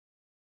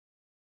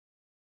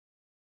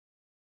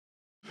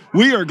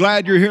We are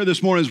glad you're here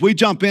this morning as we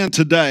jump in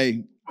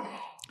today.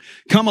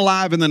 Come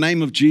alive in the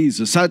name of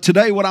Jesus.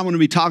 Today, what I'm going to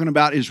be talking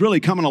about is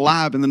really coming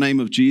alive in the name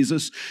of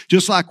Jesus,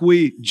 just like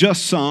we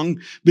just sung,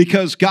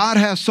 because God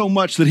has so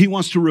much that He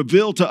wants to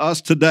reveal to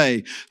us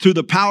today through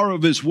the power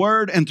of His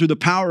Word and through the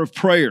power of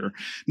prayer.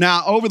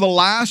 Now, over the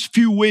last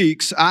few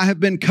weeks, I have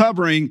been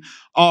covering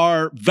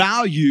our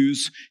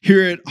values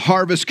here at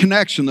Harvest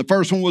Connection. The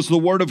first one was the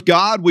Word of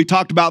God. We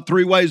talked about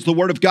three ways the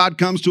Word of God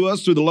comes to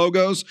us: through the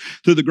Logos,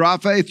 through the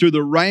Graphe, through the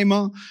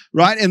Rhema,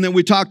 right? And then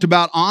we talked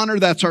about honor.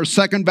 That's our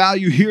second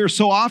value here.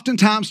 So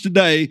oftentimes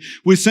today,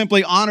 we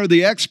simply honor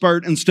the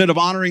expert instead of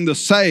honoring the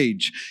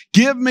sage.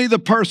 Give me the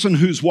person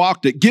who's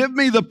walked it. Give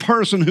me the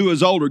person who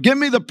is older. Give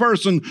me the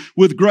person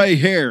with gray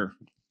hair.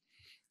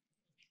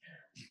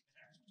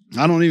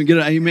 I don't even get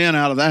an amen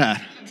out of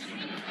that.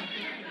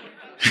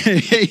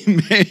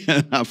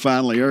 Amen. I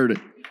finally heard it.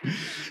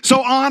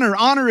 So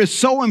honor is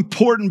so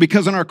important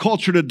because in our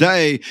culture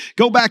today,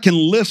 go back and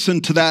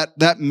listen to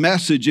that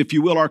message, if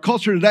you will. Our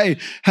culture today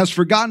has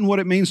forgotten what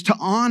it means to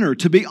honor,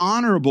 to be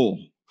honorable,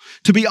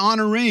 to be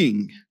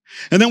honoring.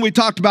 And then we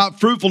talked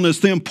about fruitfulness,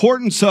 the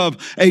importance of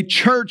a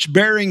church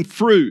bearing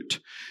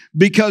fruit.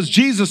 Because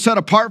Jesus said,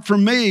 apart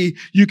from me,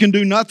 you can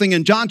do nothing.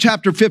 In John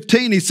chapter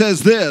 15, He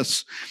says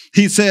this.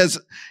 He says,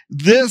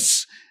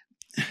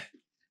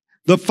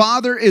 the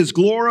Father is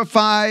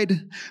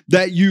glorified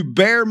that you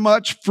bear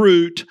much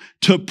fruit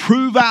to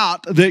prove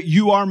out that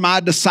you are my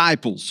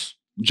disciples.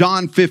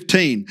 John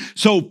 15.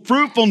 So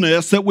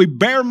fruitfulness, that we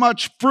bear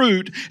much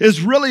fruit,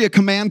 is really a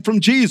command from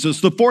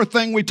Jesus. The fourth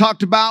thing we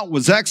talked about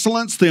was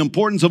excellence, the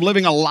importance of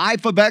living a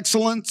life of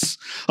excellence,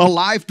 a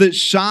life that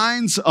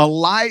shines, a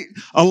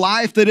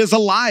life that is a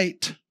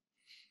light.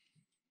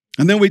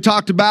 And then we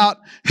talked about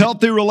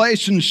healthy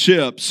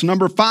relationships,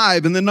 number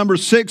 5. And then number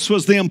 6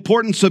 was the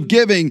importance of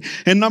giving.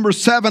 And number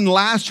 7,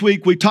 last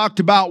week, we talked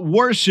about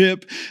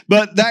worship,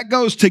 but that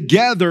goes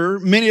together.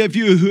 Many of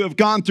you who have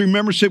gone through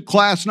membership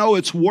class know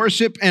it's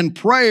worship and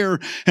prayer.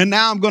 And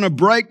now I'm going to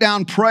break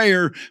down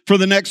prayer for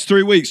the next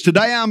 3 weeks.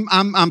 Today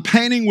I'm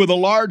painting with a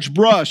large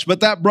brush,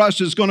 but that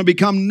brush is going to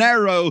become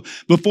narrow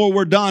before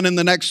we're done in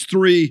the next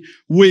 3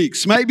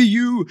 weeks. Maybe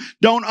you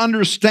don't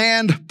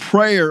understand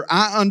prayer.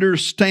 I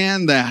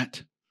understand that.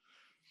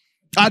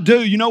 I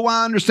do. You know why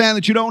I understand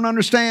that you don't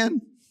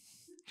understand?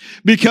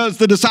 Because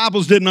the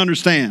disciples didn't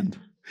understand.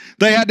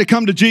 They had to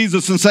come to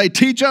Jesus and say,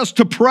 teach us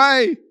to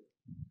pray.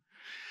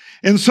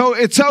 And so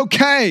it's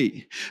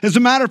okay. As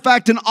a matter of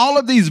fact, in all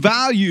of these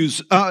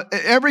values,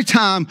 every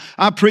time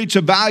I preach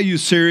a value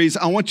series,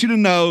 I want you to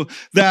know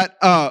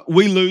that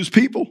we lose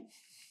people.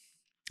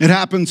 It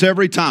happens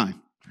every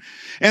time.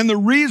 And the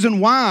reason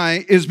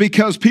why is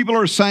because people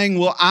are saying,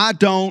 well, I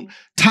don't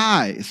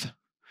tithe.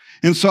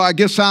 And so I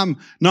guess I'm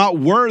not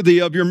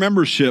worthy of your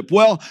membership.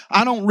 Well,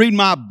 I don't read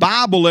my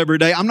Bible every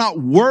day. I'm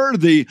not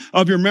worthy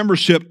of your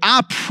membership.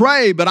 I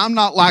pray, but I'm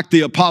not like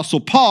the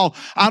Apostle Paul.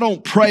 I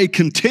don't pray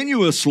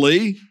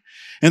continuously,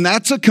 and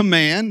that's a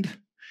command.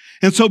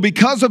 And so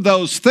because of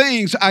those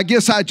things, I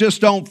guess I just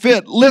don't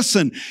fit.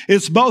 Listen,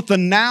 it's both a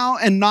now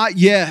and not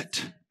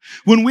yet.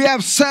 When we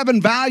have 7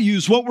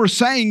 values, what we're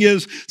saying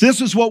is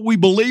this is what we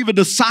believe a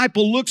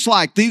disciple looks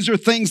like. These are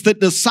things that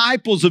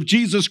disciples of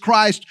Jesus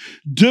Christ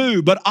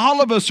do. But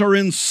all of us are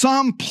in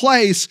some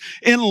place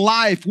in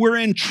life. We're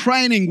in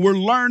training, we're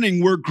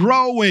learning, we're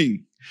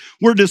growing,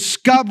 we're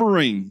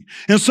discovering.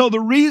 And so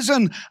the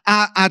reason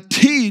I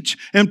teach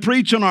and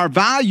preach on our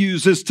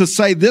values is to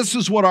say this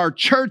is what our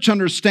church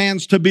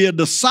understands to be a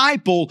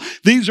disciple.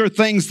 These are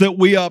things that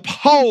we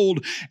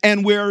uphold,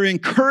 and we're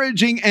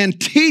encouraging and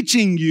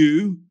teaching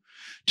you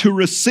to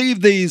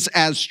receive these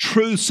as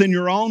truths in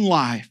your own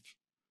life.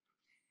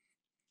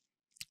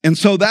 And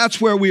so that's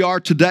where we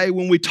are today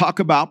when we talk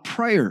about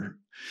prayer.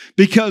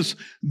 Because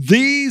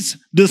these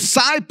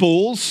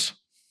disciples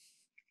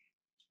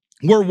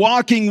were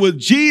walking with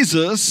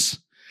Jesus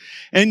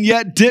and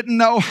yet didn't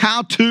know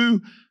how to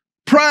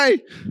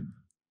pray.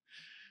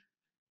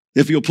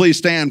 If you'll please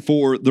stand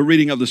for the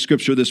reading of the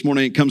scripture this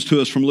morning. It comes to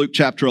us from Luke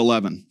chapter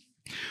 11.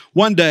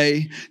 One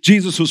day,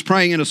 Jesus was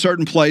praying in a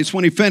certain place.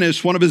 When He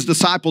finished, one of His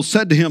disciples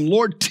said to Him,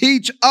 Lord,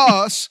 teach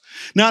us.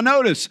 Now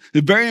notice,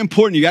 it's very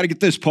important. You got to get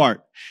this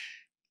part.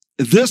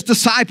 This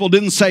disciple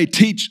didn't say,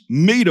 teach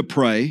me to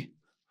pray.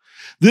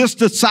 This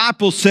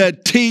disciple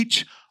said,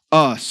 teach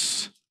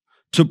us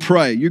to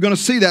pray. You're going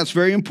to see that's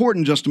very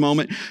important in just a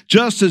moment.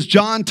 Just as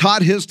John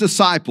taught his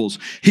disciples,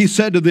 he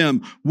said to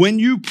them, when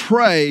you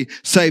pray,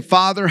 say,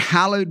 Father,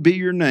 hallowed be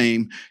your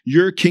name,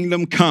 your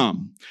kingdom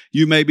come.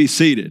 You may be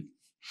seated.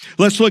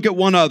 Let's look at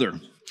one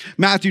other.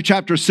 Matthew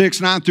chapter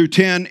 6, 9 through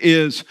 10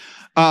 is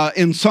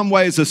in some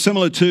ways a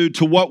similitude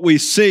to what we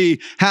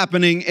see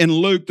happening in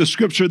Luke, the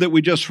scripture that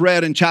we just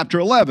read in chapter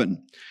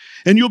 11.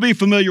 And you'll be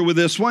familiar with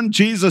this one.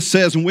 Jesus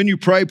says, and when you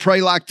pray,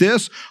 pray like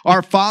this: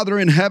 Our Father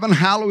in heaven,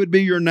 hallowed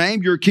be your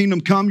name. Your kingdom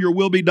come, your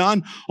will be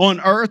done on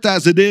earth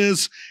as it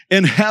is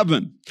in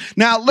heaven.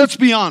 Now, let's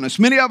be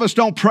honest. Many of us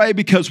don't pray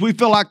because we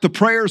feel like the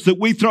prayers that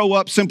we throw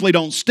up simply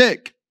don't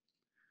stick.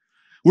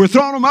 We're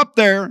throwing them up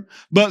there,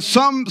 but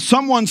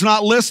someone's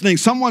not listening.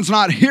 Someone's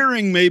not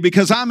hearing me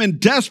because I'm in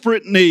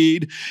desperate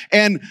need.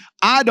 And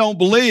I don't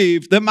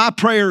believe that my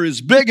prayer is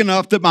big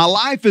enough, that my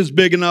life is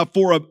big enough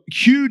for a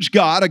huge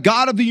God, a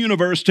God of the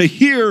universe, to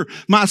hear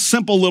my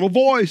simple little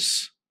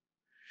voice.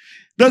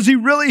 Does he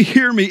really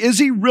hear me? Is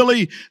he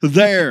really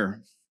there?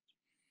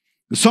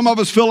 Some of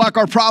us feel like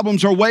our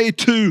problems are way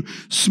too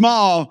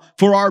small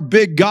for our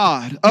big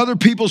God. Other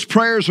people's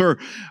prayers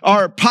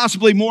are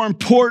possibly more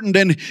important,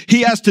 and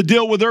he has to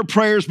deal with their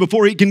prayers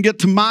before he can get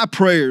to my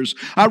prayers.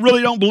 I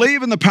really don't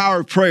believe in the power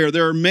of prayer.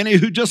 There are many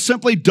who just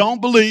simply don't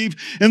believe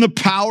in the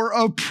power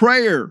of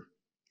prayer.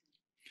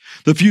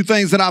 The few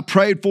things that I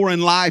prayed for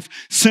in life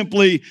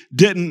simply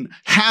didn't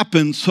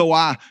happen, so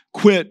I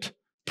quit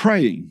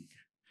praying.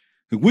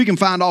 We can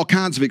find all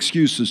kinds of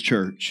excuses,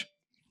 church.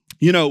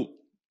 You know,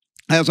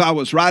 as I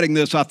was writing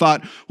this, I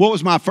thought, what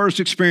was my first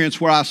experience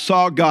where I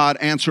saw God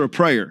answer a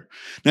prayer?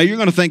 Now, you're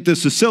going to think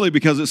this is silly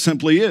because it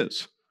simply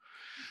is.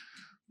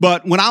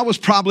 But when I was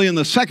probably in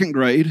the second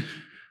grade,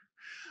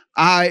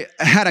 I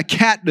had a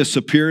cat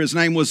disappear. His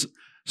name was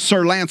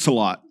Sir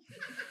Lancelot.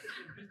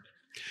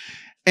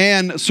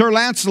 And Sir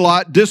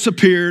Lancelot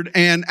disappeared,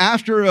 and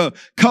after a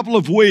couple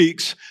of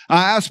weeks,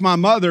 I asked my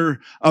mother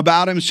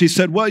about him. She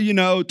said, well, you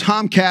know,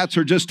 tomcats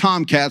are just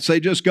tomcats. They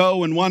just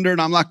go and wander.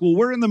 And I'm like, well,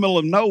 we're in the middle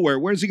of nowhere.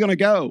 Where's he going to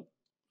go?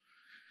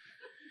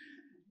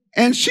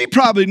 And she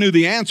probably knew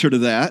the answer to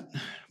that,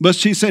 but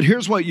she said,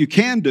 here's what you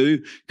can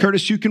do.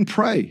 Curtis, you can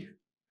pray.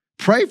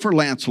 Pray for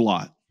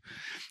Lancelot.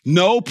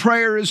 No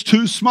prayer is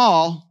too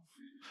small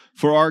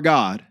for our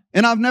God.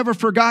 And I've never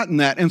forgotten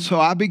that. And so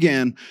I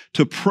began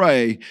to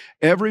pray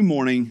every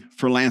morning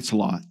for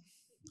Lancelot.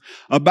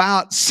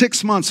 About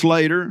 6 months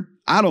later,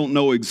 I don't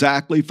know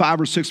exactly,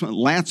 5 or 6 months,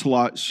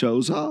 Lancelot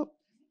shows up.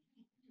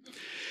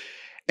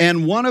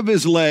 And one of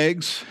his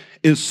legs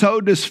is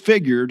so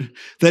disfigured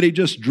that he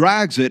just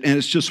drags it, and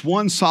it's just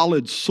one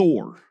solid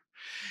sore.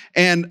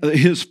 And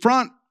his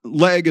front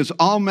leg is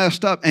all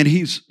messed up, and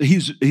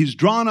he's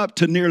drawn up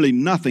to nearly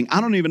nothing. I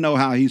don't even know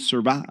how he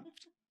survived.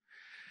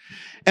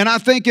 And I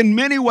think in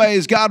many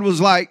ways, God was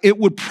like, it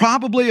would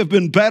probably have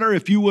been better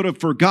if you would have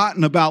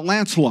forgotten about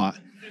Lancelot.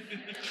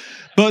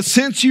 But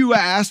since you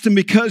asked, and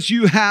because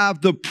you have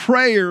the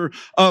prayer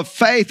of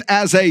faith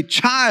as a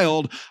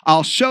child,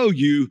 I'll show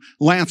you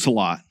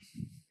Lancelot.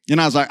 And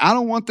I was like, I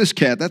don't want this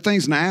cat. That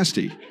thing's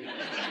nasty.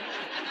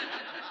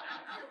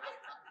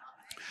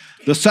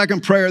 The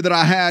second prayer that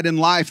I had in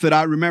life that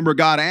I remember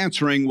God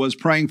answering was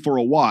praying for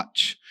a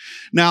watch.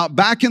 Now,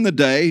 back in the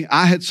day,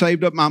 I had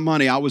saved up my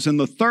money. I was in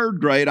the third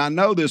grade. I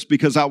know this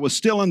because I was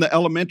still in the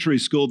elementary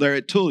school there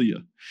at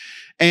Tulia.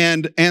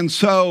 And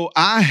so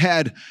I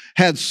had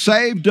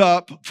saved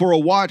up for a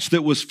watch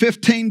that was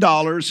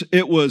 $15.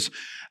 It was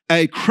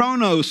a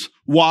Chronos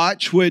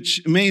watch,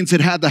 which means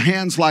it had the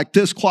hands like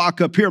this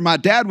clock up here. My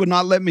dad would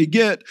not let me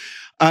get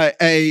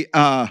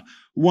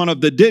one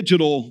of the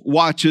digital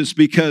watches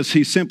because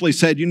he simply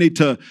said, you need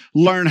to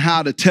learn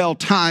how to tell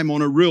time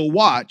on a real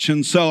watch.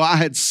 And so I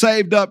had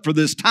saved up for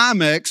this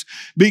Timex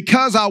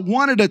because I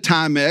wanted a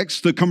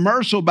Timex. The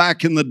commercial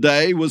back in the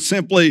day was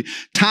simply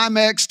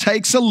Timex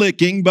takes a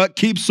licking but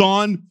keeps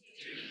on.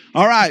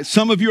 All right,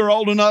 some of you are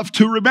old enough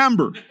to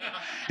remember.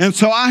 And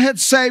so I had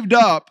saved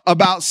up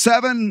about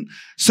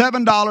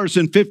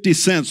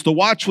 $7.50. The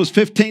watch was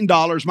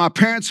 $15. My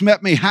parents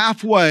met me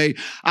halfway.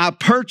 I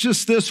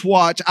purchased this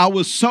watch. I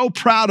was so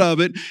proud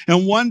of it.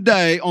 And one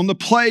day on the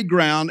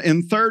playground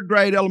in third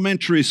grade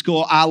elementary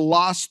school, I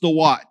lost the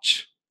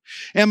watch.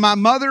 And my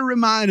mother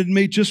reminded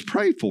me, just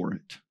pray for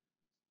it.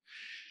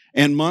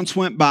 And months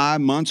went by.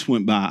 I'm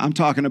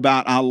talking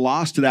about I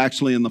lost it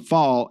actually in the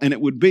fall, and it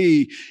would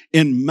be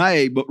in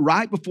May, but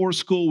right before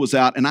school was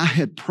out, and I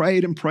had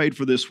prayed and prayed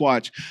for this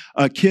watch.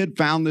 A kid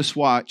found this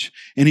watch,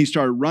 and he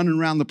started running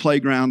around the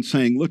playground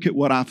saying, look at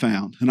what I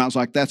found. And I was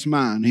like, that's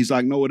mine. He's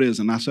like, no, it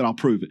isn't. I said, I'll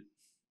prove it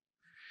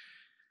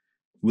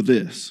with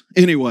this.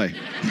 Anyway.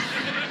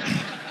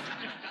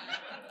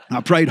 I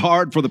prayed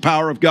hard for the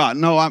power of God.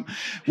 No,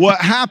 what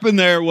happened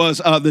there was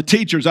the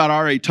teachers, I'd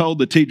already told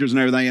the teachers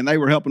and everything, and they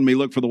were helping me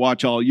look for the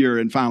watch all year.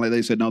 And finally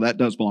they said, no, that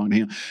does belong to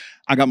him.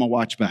 I got my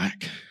watch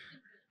back.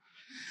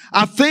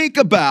 I think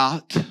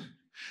about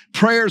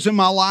prayers in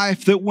my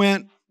life that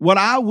went what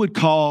I would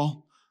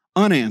call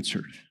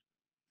unanswered.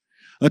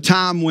 A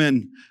time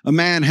when a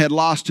man had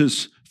lost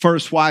his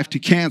first wife to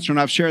cancer,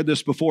 and I've shared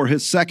this before.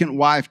 His second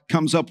wife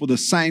comes up with the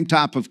same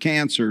type of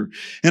cancer.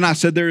 And I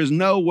said, there is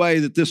no way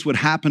that this would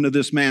happen to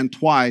this man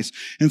twice.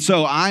 And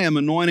so I am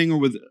anointing her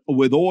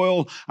with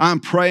oil. I'm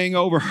praying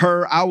over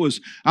her. I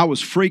was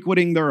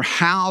frequenting their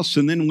house.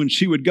 And then when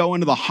she would go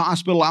into the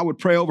hospital, I would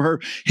pray over her.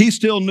 He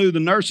still knew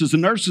the nurses. The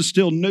nurses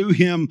still knew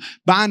him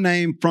by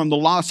name from the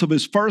loss of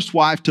his first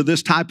wife to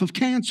this type of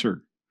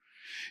cancer.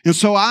 And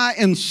so I,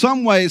 in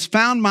some ways,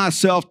 found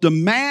myself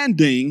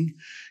demanding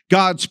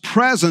God's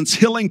presence,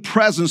 healing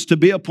presence to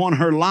be upon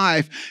her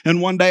life.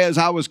 And one day as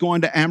I was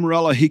going to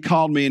Amarillo, he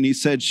called me and he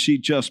said she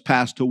just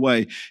passed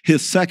away.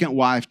 His second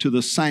wife to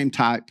the same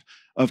type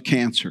of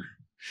cancer.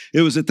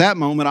 It was at that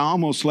moment I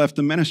almost left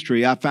the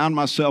ministry. I found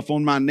myself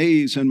on my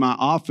knees in my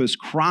office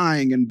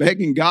crying and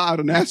begging God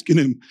and asking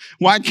him,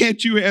 why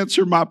can't you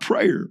answer my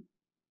prayer?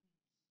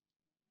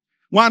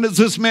 Why does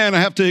this man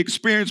have to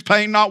experience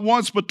pain not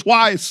once but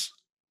twice?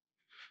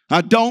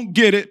 I don't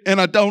get it and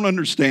I don't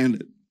understand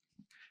it.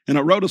 And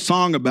I wrote a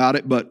song about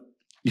it, but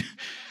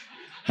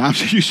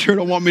you sure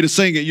don't want me to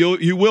sing it.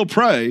 You will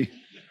pray.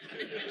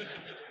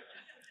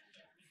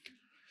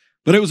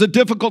 But it was a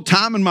difficult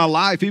time in my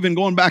life. Even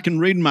going back and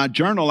reading my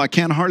journal, I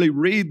can't hardly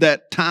read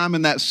that time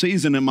and that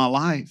season in my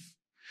life.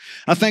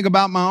 I think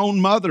about my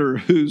own mother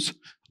whose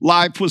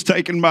life was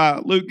taken by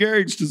Lou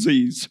Gehrig's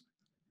disease.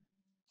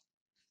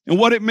 And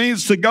what it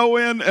means to go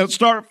in and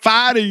start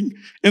fighting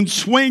and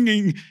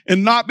swinging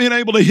and not being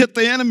able to hit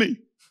the enemy.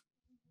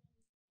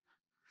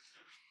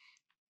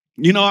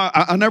 You know,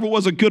 I never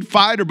was a good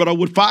fighter, but I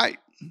would fight.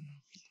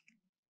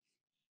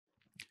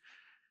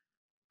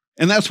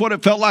 And that's what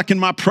it felt like in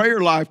my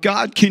prayer life.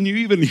 God, can you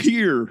even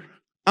hear?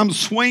 I'm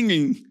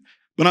swinging,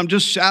 but I'm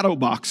just shadow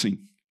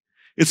boxing.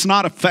 It's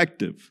not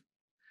effective.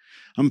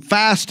 I'm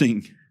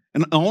fasting,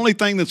 and the only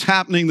thing that's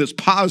happening that's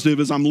positive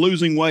is I'm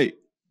losing weight.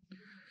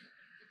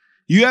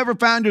 You ever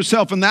found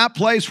yourself in that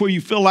place where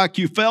you feel like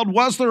you failed?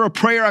 Was there a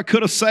prayer I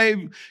could have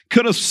said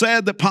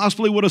that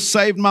possibly would have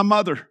saved my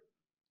mother?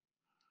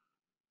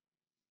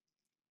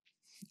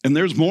 And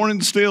there's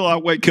mornings still I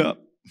wake up.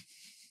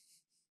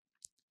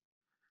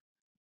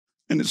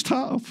 And it's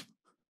tough.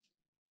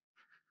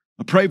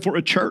 I pray for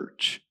a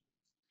church.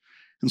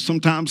 And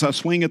sometimes I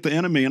swing at the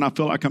enemy and I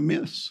feel like I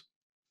miss.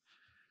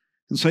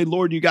 And say,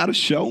 Lord, you got to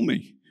show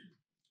me.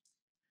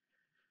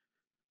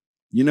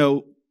 You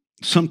know,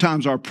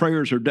 sometimes our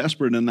prayers are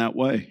desperate in that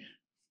way.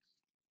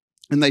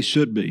 And they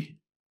should be.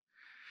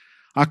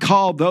 I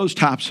call those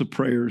types of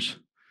prayers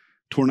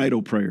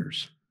tornado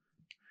prayers.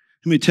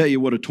 Let me tell you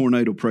what a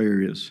tornado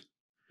prayer is.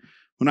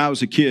 When I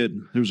was a kid,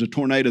 there was a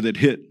tornado that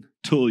hit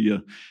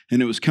Tulia,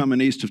 and it was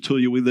coming east of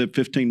Tulia. We lived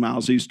 15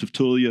 miles east of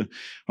Tulia.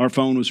 Our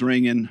phone was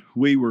ringing.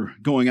 We were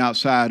going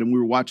outside, and we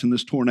were watching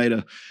this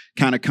tornado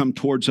kind of come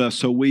towards us.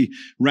 So we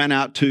ran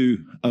out to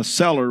a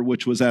cellar,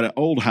 which was at an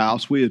old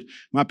house.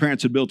 My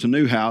parents had built a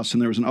new house,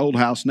 and there was an old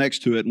house next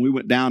to it, and we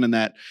went down in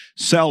that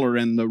cellar,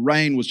 and the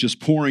rain was just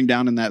pouring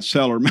down in that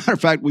cellar. Matter of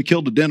fact, we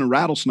killed a den of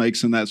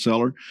rattlesnakes in that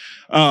cellar.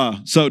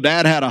 So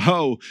Dad had a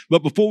hoe.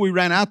 But before we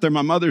ran out there,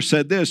 my mother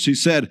said this. She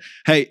said,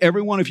 hey,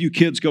 every one of you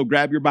kids go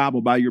grab your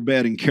Bible by your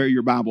bed and carry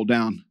your Bible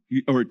down,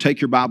 or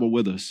take your Bible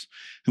with us.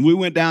 And we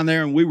went down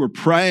there and we were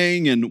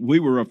praying and we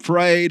were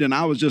afraid, and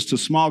I was just a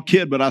small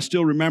kid, but I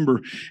still remember.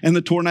 And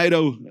the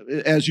tornado,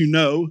 as you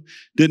know,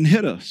 didn't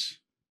hit us.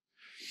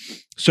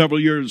 Several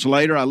years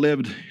later, I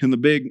lived in the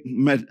big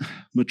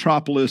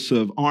metropolis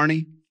of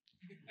Arnie.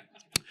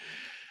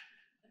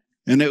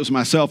 And it was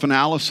myself and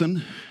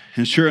Allison.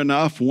 And sure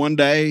enough, one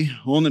day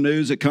on the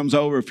news, it comes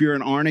over, if you're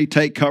in Arnie,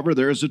 take cover,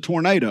 there's a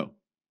tornado.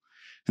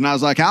 And I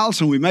was like,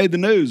 Allison, we made the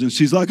news. And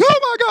she's like, oh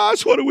my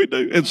gosh, what do we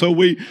do? And so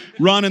we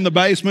run in the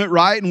basement,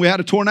 right? And we had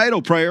a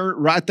tornado prayer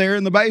right there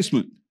in the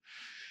basement.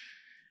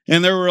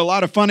 And there were a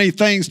lot of funny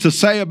things to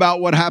say about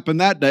what happened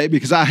that day,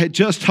 because I had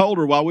just told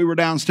her while we were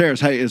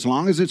downstairs, hey, as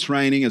long as it's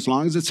raining, as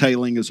long as it's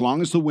hailing, as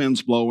long as the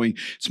wind's blowing,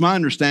 it's my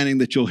understanding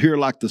that you'll hear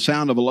like the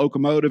sound of a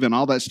locomotive and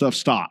all that stuff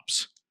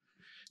stops.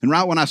 And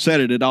right when I said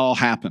it, it all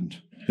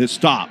happened. It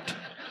stopped.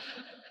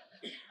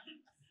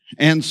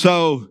 And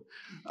so,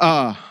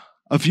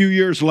 a few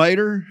years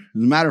later,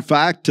 as a matter of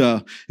fact,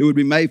 it would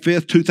be May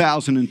 5th,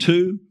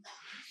 2002,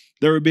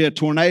 there would be a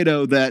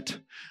tornado that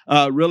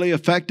really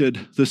affected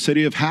the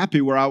city of Happy,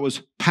 where I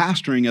was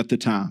pastoring at the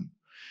time.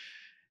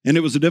 And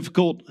it was a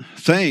difficult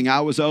thing.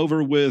 I was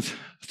over with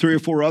 3 or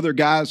 4 other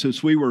guys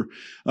as we were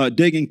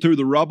digging through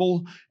the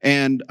rubble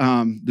and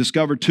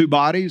discovered 2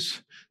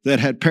 bodies that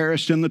had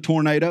perished in the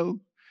tornado,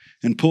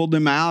 and pulled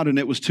them out, and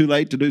it was too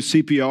late to do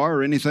CPR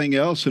or anything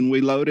else. And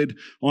we loaded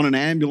on an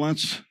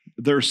ambulance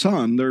their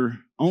son, their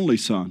only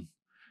son.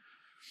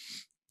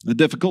 A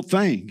difficult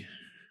thing.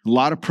 A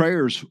lot of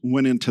prayers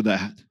went into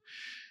that.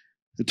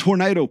 The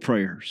tornado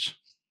prayers.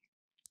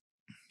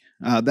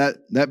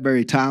 That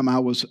very time, I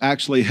was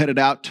actually headed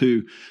out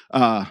to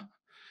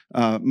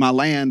my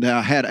land.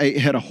 I had 8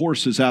 head of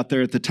horses out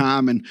there at the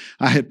time, and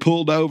I had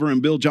pulled over, and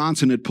Bill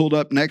Johnson had pulled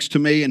up next to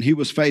me, and he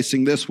was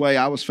facing this way.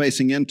 I was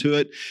facing into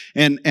it.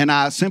 And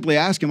I simply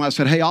asked him, I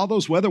said, hey, all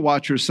those weather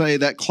watchers say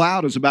that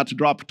cloud is about to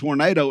drop a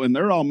tornado, and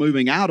they're all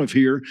moving out of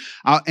here.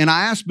 And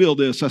I asked Bill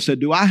this. I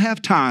said, do I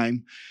have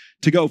time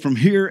to go from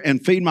here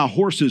and feed my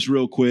horses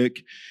real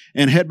quick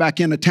and head back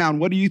into town?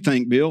 What do you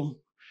think, Bill?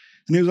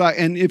 And he was like,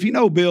 and if you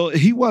know Bill,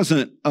 he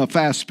wasn't a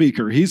fast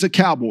speaker. He's a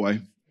cowboy.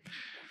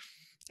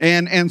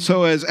 And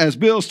so as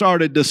Bill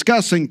started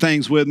discussing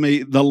things with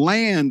me,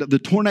 the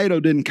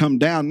tornado didn't come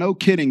down. No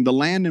kidding. The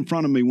land in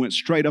front of me went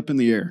straight up in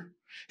the air.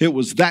 It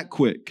was that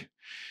quick.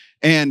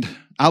 And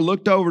I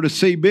looked over to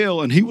see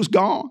Bill, and he was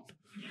gone.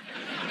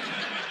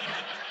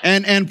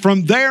 And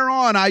from there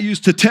on, I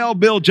used to tell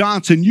Bill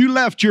Johnson, you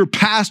left your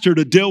pastor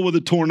to deal with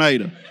a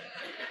tornado.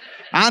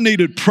 I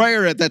needed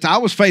prayer at that time. I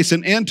was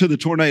facing into the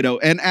tornado.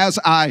 And as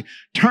I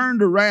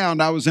turned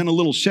around, I was in a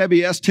little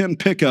Chevy S10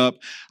 pickup.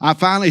 I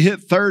finally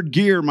hit third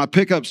gear. My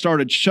pickup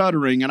started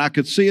shuddering, and I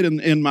could see it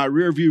in my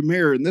rearview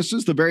mirror. And this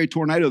is the very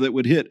tornado that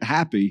would hit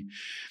Happy.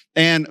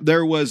 And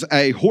there was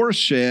a horse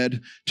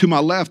shed to my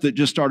left that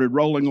just started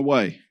rolling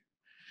away.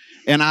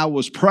 And I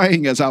was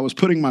praying as I was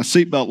putting my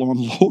seatbelt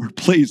on, Lord,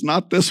 please,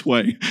 not this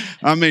way.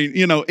 I mean,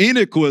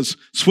 Enoch was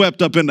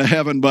swept up into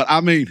heaven, but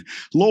I mean,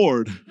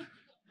 Lord.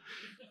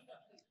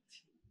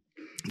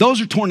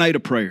 Those are tornado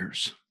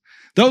prayers.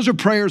 Those are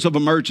prayers of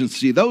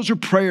emergency. Those are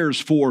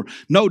prayers for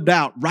no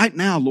doubt. Right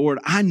now, Lord,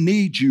 I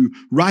need you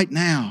right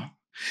now.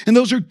 And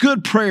those are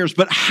good prayers,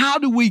 but how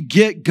do we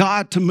get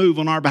God to move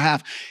on our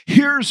behalf?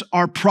 Here's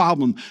our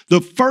problem.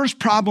 The first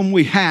problem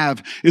we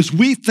have is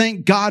we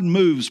think God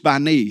moves by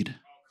need.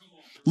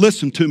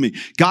 Listen to me.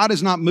 God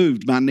is not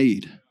moved by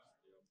need.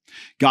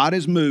 God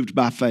is moved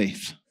by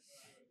faith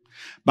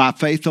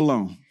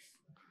alone.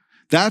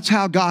 That's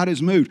how God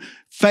is moved.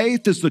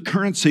 Faith is the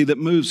currency that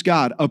moves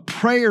God. A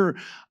prayer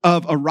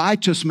of a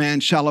righteous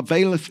man shall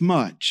availeth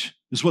much,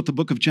 is what the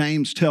book of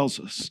James tells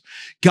us.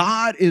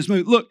 God is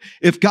moved. Look,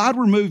 if God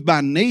were moved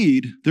by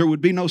need, there would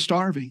be no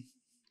starving.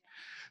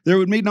 There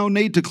would be no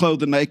need to clothe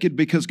the naked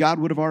because God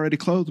would have already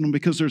clothed them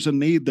because there's a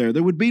need there.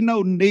 There would be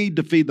no need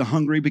to feed the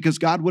hungry because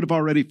God would have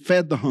already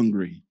fed the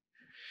hungry.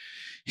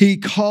 He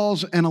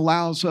calls and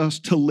allows us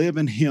to live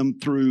in Him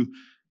through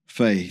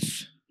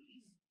faith.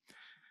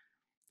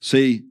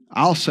 See,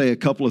 I'll say a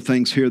couple of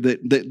things here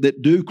that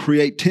do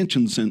create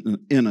tensions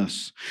in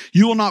us.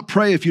 You will not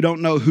pray if you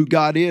don't know who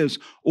God is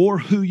or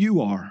who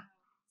you are.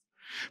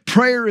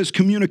 Prayer is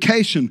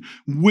communication.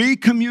 We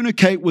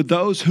communicate with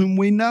those whom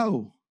we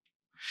know.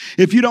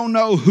 If you don't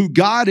know who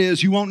God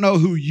is, you won't know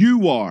who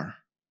you are.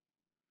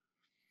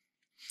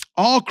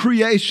 All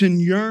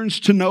creation yearns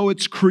to know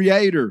its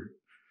creator.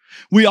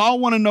 We all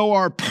want to know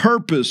our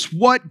purpose.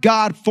 What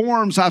God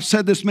forms, I've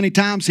said this many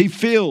times, He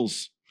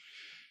fills.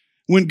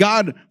 When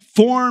God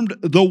formed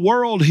the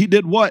world, He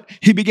did what?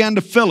 He began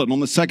to fill it.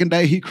 On the second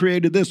day, He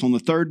created this. On the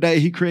third day,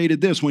 He created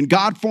this. When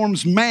God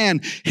forms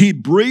man, He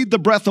breathed the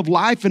breath of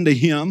life into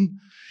him.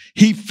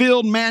 He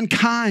filled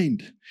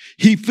mankind.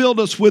 He filled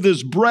us with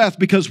His breath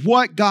because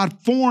what God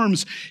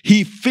forms,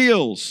 He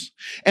fills.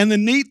 And the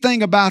neat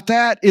thing about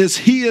that is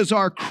He is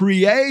our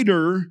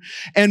creator,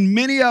 and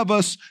many of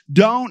us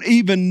don't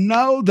even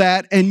know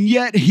that, and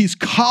yet He's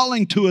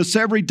calling to us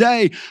every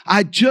day.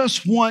 I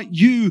just want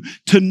you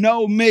to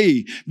know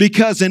me,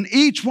 because in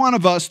each one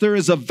of us there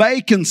is a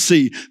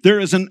vacancy. There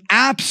is an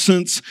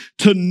absence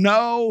to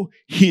know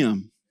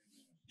Him.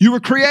 You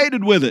were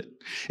created with it.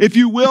 If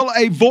you will,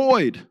 a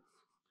void.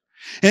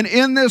 And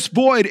in this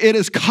void, it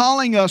is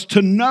calling us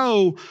to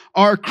know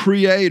our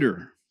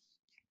Creator.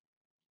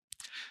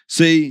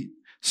 See,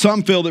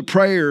 some feel that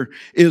prayer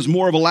is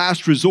more of a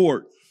last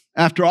resort.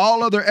 After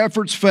all other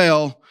efforts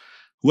fail,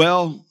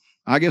 well,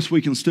 I guess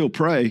we can still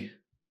pray.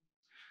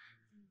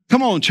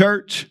 Come on,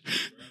 church.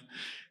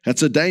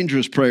 That's a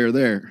dangerous prayer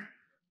there.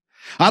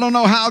 I don't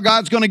know how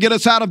God's going to get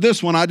us out of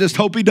this one. I just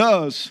hope He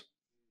does.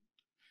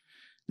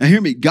 Now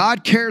hear me.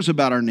 God cares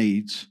about our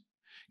needs.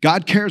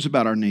 God cares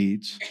about our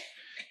needs.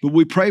 But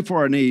we pray for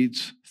our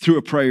needs through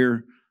a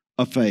prayer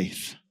of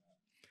faith.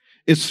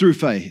 It's through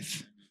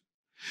faith.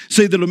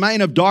 See, the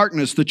domain of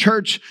darkness, the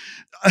church,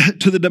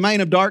 to the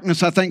domain of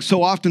darkness, I think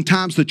so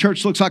oftentimes the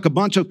church looks like a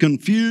bunch of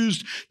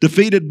confused,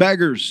 defeated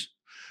beggars.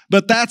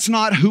 But that's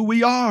not who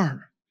we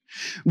are.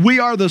 We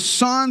are the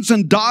sons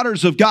and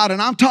daughters of God.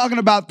 And I'm talking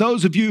about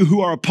those of you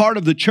who are a part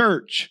of the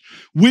church.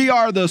 We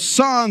are the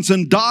sons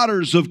and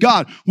daughters of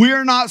God. We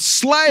are not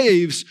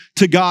slaves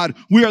to God.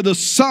 We are the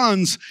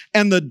sons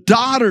and the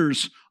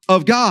daughters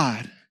of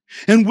God.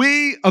 And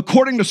we,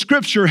 according to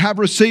Scripture, have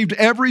received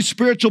every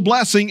spiritual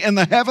blessing in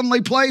the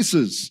heavenly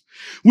places.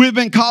 We have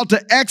been called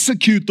to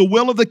execute the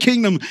will of the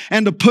kingdom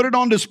and to put it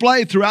on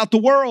display throughout the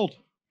world.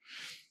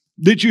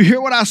 Did you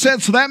hear what I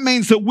said? So that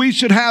means that we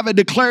should have a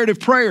declarative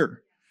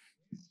prayer.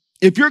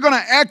 If you're going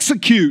to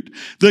execute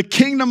the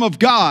kingdom of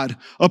God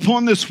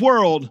upon this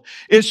world,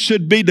 it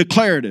should be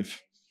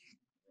declarative.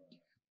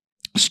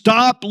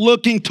 Stop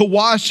looking to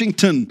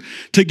Washington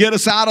to get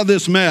us out of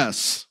this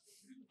mess.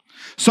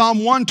 Psalm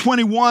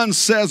 121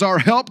 says our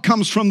help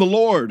comes from the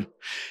Lord.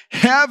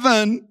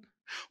 Heaven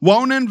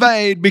won't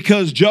invade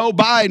because Joe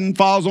Biden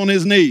falls on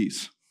his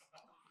knees.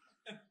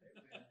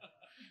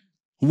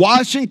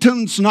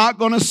 Washington's not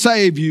going to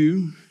save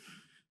you.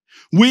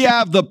 We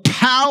have the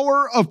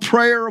power of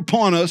prayer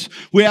upon us.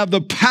 We have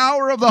the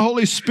power of the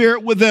Holy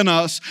Spirit within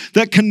us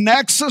that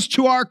connects us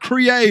to our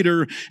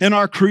Creator, and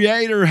our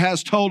Creator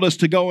has told us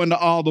to go into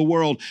all the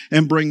world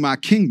and bring my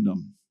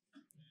kingdom.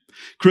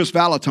 Chris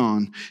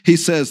Vallotton, he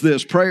says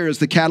this: prayer is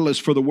the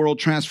catalyst for the world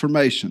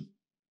transformation.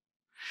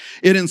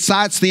 It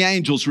incites the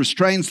angels,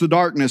 restrains the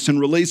darkness, and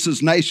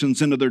releases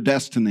nations into their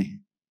destiny.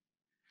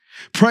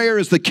 Prayer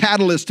is the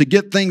catalyst to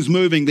get things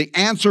moving, the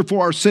answer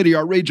for our city,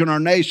 our region, our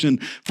nation,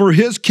 for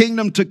His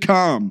kingdom to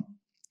come.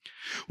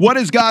 What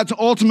is God's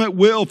ultimate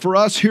will for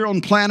us here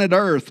on planet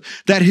Earth?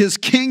 That his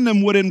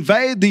kingdom would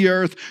invade the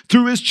earth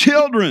through his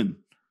children.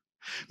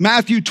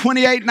 Matthew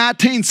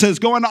 28:19 says,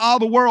 go into all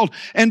the world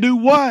and do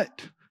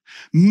what?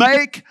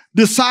 Make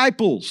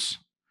disciples.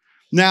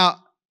 Now,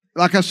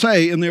 like I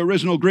say, in the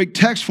original Greek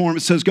text form,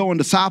 it says go and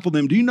disciple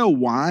them. Do you know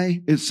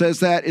why it says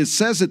that? It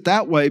says it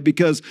that way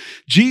because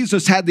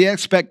Jesus had the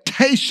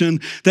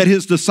expectation that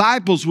his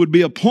disciples would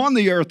be upon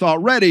the earth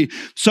already.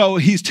 So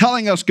he's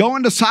telling us, go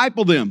and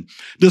disciple them.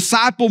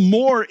 Disciple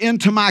more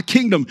into my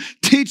kingdom.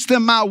 Teach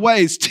them my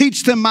ways.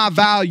 Teach them my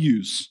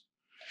values.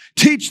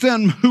 Teach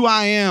them who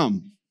I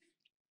am.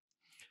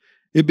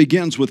 It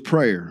begins with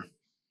prayer.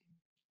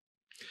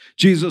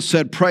 Jesus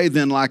said, pray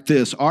then like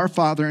this, our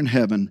Father in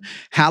heaven,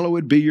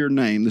 hallowed be your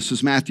name. This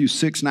is Matthew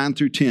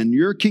 6:9-10.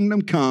 Your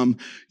kingdom come,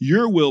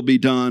 your will be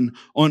done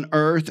on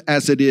earth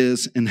as it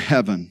is in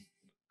heaven.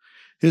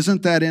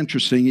 Isn't that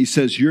interesting? He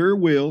says, your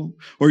will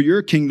or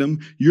your kingdom,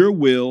 your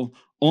will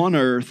on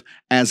earth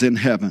as in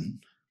heaven.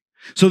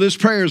 So this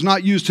prayer is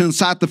not used to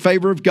incite the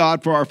favor of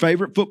God for our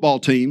favorite football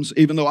teams,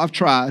 even though I've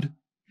tried.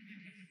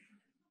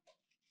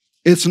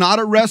 It's not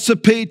a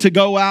recipe to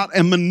go out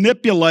and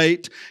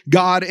manipulate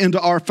God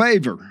into our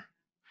favor.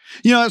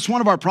 You know, that's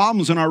one of our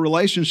problems in our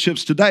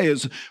relationships today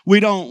is we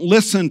don't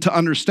listen to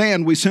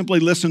understand. We simply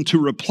listen to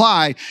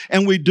reply.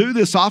 And we do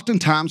this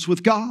oftentimes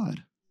with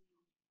God.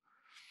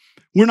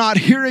 We're not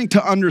hearing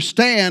to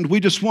understand.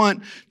 We just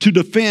want to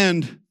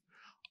defend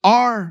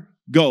our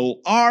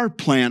goal, our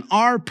plan,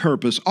 our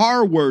purpose,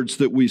 our words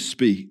that we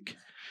speak.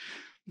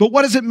 But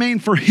what does it mean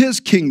for his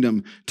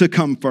kingdom to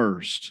come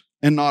first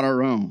and not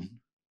our own?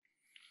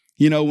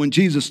 You know, when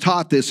Jesus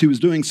taught this, he was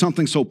doing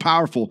something so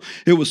powerful.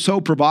 It was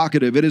so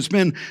provocative. It has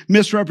been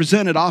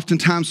misrepresented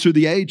oftentimes through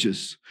the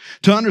ages.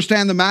 To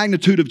understand the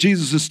magnitude of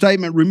Jesus'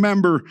 statement,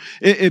 remember,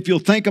 if you'll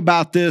think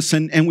about this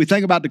and we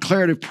think about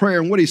declarative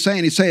prayer and what he's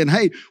saying,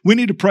 hey, we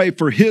need to pray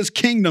for his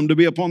kingdom to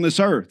be upon this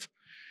earth.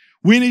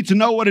 We need to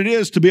know what it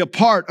is to be a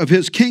part of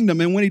his kingdom.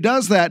 And when he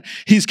does that,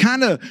 he's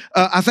kind of,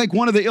 I think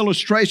one of the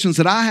illustrations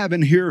that I have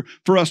in here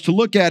for us to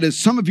look at is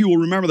some of you will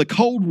remember the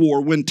Cold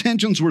War when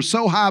tensions were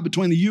so high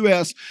between the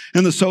U.S.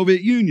 and the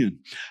Soviet Union.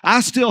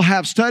 I still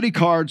have study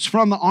cards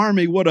from the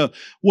Army, what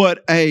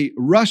a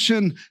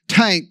Russian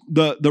tank,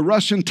 the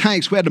Russian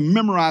tanks, we had to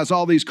memorize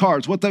all these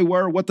cards, what they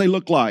were, what they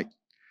looked like.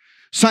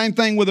 Same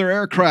thing with their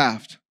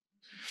aircraft.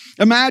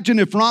 Imagine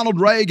if Ronald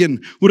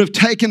Reagan would have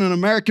taken an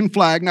American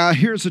flag. Now,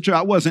 here's the truth.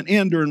 I wasn't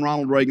in during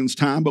Ronald Reagan's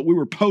time, but we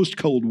were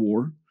post-Cold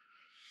War.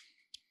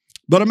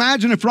 But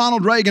imagine if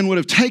Ronald Reagan would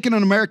have taken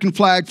an American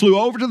flag, flew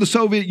over to the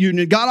Soviet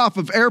Union, got off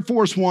of Air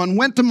Force One,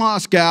 went to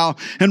Moscow,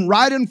 and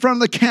right in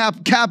front of the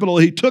Capitol,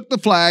 he took the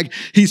flag,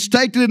 he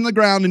staked it in the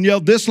ground, and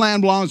yelled, "This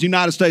land belongs to the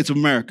United States of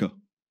America."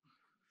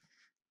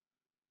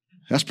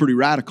 That's pretty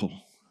radical.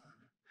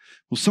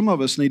 Well, some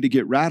of us need to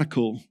get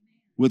radical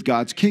with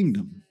God's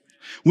kingdom.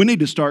 We need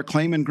to start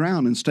claiming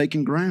ground and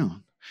staking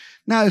ground.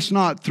 Now, it's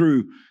not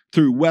through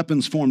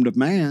weapons formed of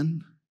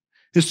man.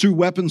 It's through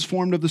weapons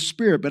formed of the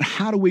Spirit. But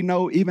how do we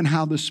know even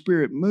how the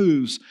Spirit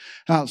moves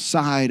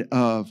outside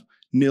of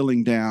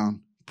kneeling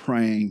down,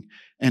 praying,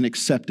 and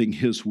accepting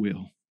his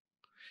will,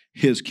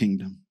 his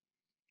kingdom?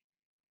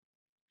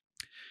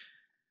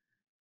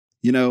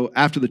 You know,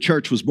 after the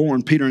church was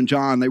born, Peter and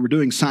John, they were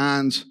doing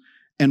signs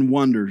and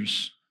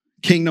wonders.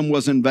 Kingdom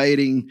was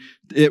invading.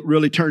 It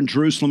really turned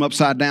Jerusalem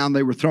upside down.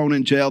 They were thrown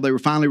in jail. They were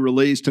finally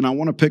released. And I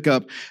want to pick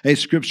up a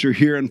scripture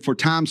here. And for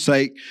time's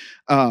sake,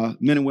 men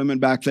and women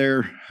back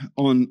there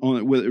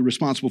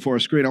responsible for our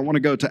screen, I want to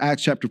go to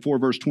Acts chapter 4,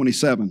 verse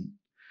 27.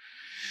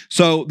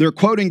 So they're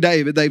quoting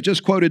David. They've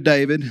just quoted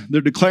David.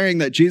 They're declaring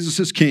that Jesus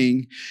is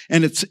king.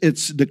 And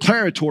it's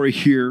declaratory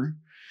here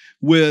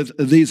with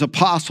these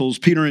apostles,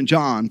 Peter and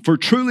John. For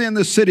truly in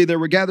this city there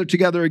were gathered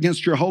together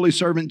against your holy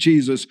servant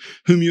Jesus,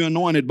 whom you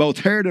anointed, both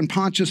Herod and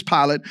Pontius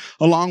Pilate,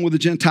 along with the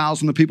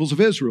Gentiles and the peoples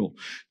of Israel,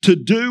 to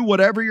do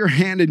whatever your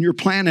hand and your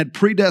plan had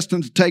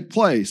predestined to take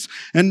place.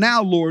 And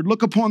now, Lord,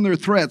 look upon their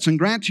threats and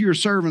grant to your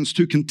servants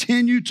to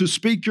continue to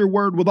speak your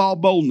word with all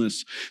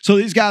boldness. So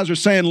these guys are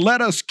saying,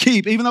 let us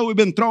keep, even though we've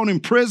been thrown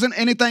in prison,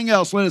 anything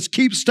else, let us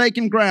keep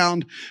staking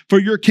ground for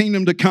your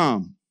kingdom to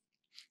come.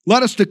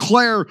 Let us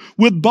declare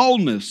with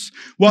boldness,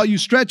 while you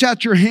stretch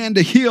out your hand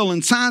to heal,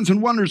 and signs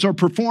and wonders are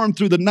performed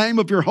through the name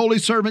of your holy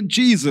servant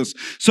Jesus.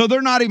 So they're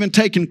not even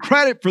taking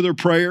credit for their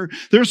prayer.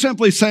 They're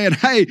simply saying,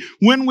 hey,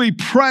 when we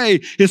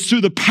pray, it's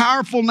through the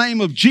powerful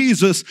name of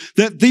Jesus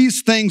that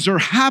these things are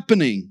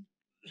happening.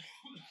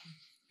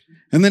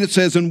 And then it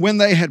says, and when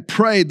they had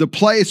prayed, the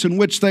place in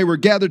which they were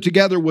gathered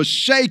together was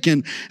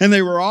shaken, and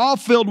they were all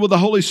filled with the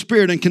Holy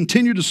Spirit and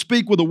continued to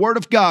speak with the word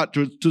of God,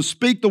 to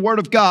speak the word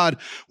of God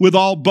with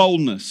all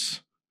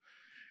boldness.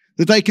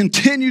 That they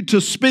continued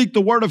to speak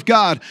the word of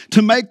God,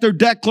 to make their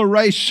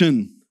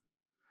declaration,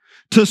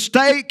 to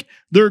stake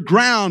their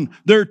ground,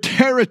 their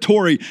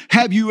territory.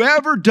 Have you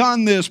ever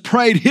done this,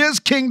 prayed his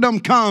kingdom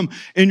come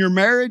in your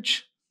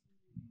marriage?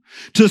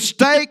 To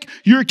stake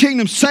your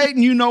kingdom.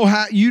 Satan, you know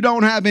how you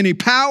don't have any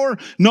power,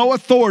 no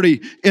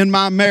authority in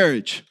my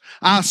marriage.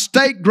 I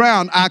stake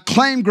ground. I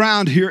claim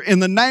ground here in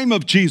the name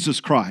of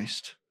Jesus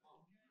Christ.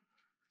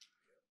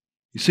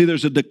 You see,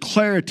 there's a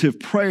declarative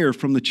prayer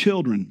from the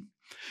children.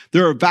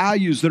 There are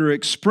values that are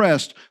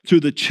expressed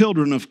through the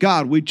children of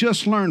God. We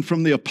just learned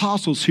from the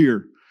apostles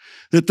here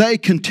that they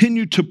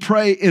continue to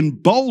pray in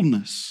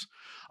boldness,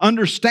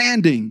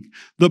 understanding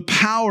the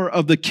power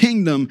of the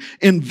kingdom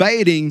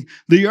invading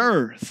the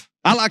earth.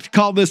 I like to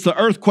call this the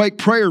earthquake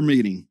prayer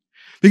meeting,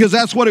 because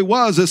that's what it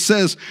was. It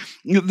says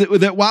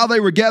that while they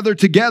were gathered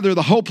together,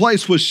 the whole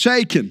place was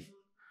shaken.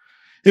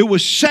 It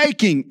was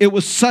shaking. It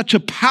was such a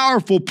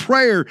powerful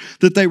prayer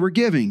that they were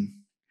giving.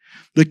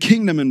 The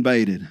kingdom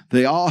invaded.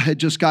 They all had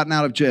just gotten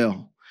out of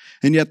jail,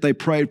 and yet they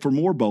prayed for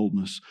more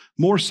boldness,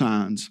 more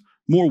signs,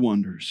 more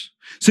wonders.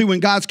 See, when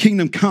God's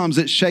kingdom comes,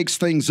 it shakes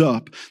things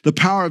up. The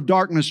power of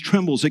darkness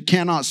trembles. It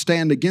cannot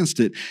stand against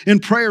it. In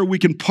prayer, we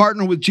can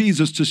partner with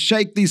Jesus to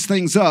shake these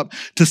things up,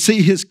 to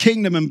see his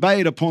kingdom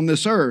invade upon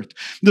this earth.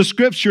 The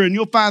scripture, and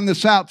you'll find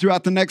this out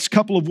throughout the next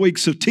couple of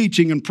weeks of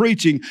teaching and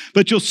preaching,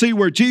 but you'll see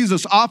where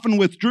Jesus often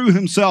withdrew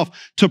himself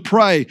to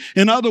pray.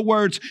 In other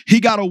words, he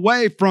got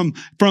away from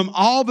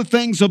all the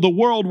things of the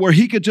world where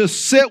he could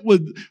just sit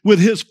with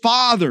his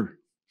Father.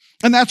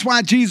 And that's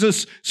why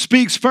Jesus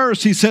speaks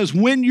first. He says,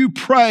 when you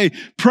pray,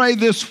 pray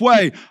this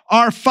way,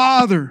 our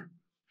Father.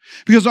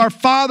 Because our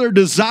Father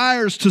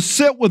desires to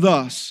sit with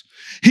us.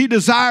 He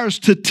desires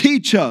to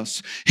teach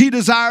us. He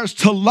desires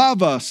to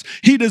love us.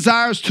 He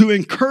desires to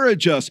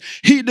encourage us.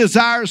 He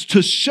desires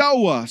to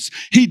show us.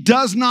 He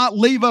does not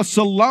leave us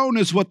alone,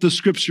 is what the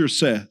scripture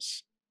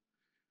says.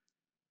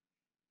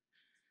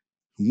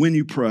 When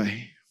you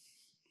pray,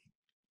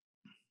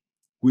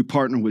 we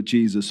partner with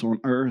Jesus on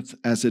earth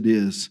as it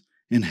is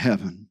in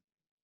heaven.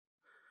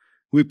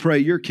 We pray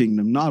your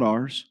kingdom, not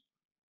ours.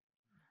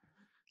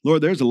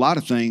 Lord, there's a lot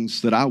of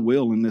things that I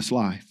will in this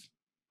life.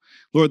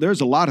 Lord, there's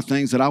a lot of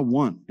things that I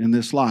want in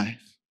this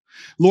life.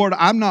 Lord,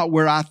 I'm not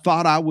where I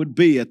thought I would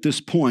be at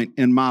this point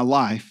in my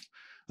life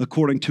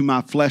according to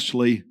my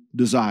fleshly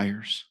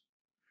desires.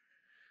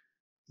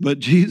 But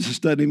Jesus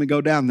doesn't even go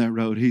down that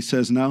road. He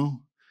says,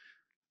 no,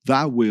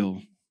 thy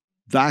will,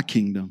 thy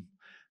kingdom,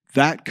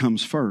 that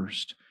comes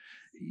first.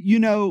 You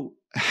know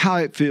how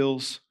it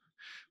feels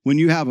when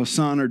you have a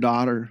son or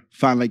daughter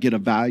finally get a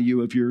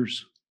value of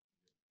yours?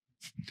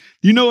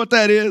 You know what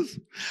that is?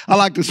 I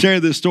like to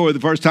share this story. The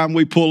first time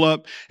we pull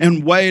up,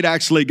 and Wade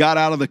actually got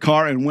out of the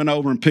car and went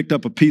over and picked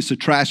up a piece of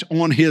trash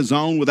on his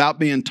own without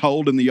being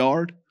told in the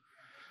yard.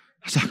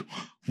 I was like,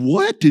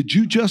 what did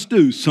you just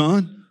do,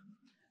 son?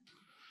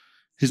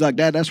 He's like,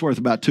 Dad, that's worth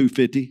about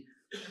 $250.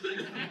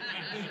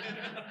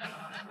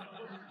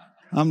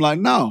 I'm like,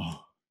 no.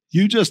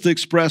 You just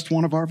expressed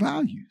one of our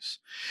values.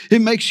 It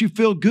makes you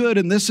feel good,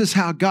 and this is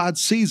how God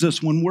sees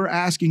us when we're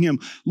asking him,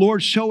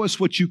 Lord, show us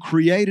what you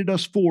created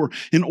us for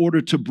in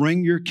order to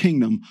bring your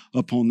kingdom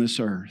upon this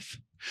earth.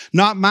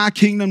 Not my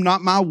kingdom,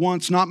 not my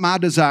wants, not my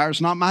desires,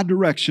 not my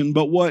direction,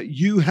 but what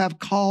you have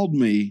called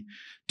me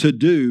to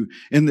do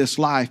in this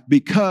life,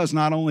 because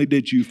not only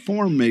did you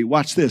form me,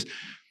 watch this,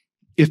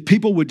 if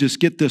people would just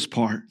get this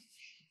part,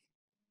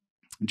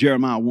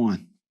 Jeremiah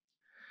 1.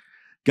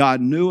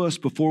 God knew us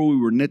before we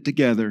were knit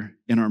together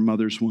in our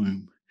mother's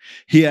womb.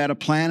 He had a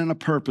plan and a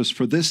purpose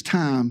for this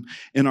time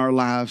in our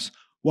lives.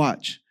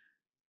 Watch,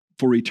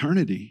 for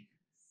eternity.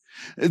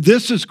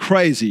 This is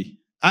crazy.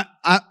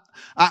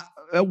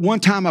 One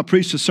time I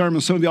preached a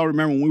sermon. Some of y'all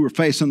remember when we were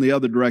facing the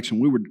other direction.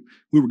 We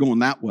were going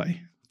that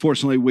way.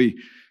 Fortunately, we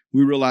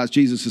realized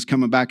Jesus is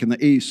coming back in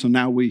the east, so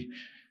now we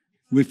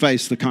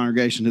face the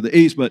congregation to the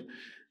east. But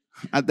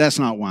that's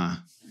not why.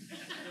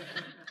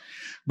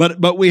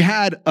 But we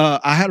had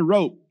I had a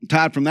rope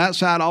tied from that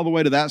side all the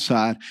way to that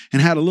side,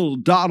 and had a little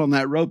dot on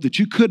that rope that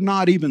you could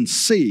not even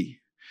see.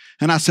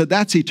 And I said,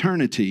 that's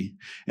eternity,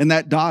 and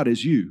that dot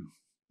is you.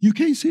 You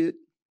can't see it.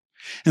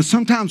 And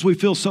sometimes we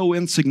feel so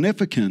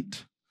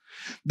insignificant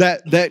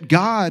that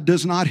God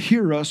does not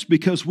hear us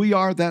because we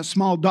are that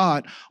small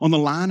dot on the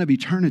line of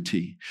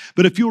eternity.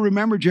 But if you'll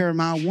remember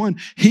Jeremiah 1,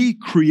 he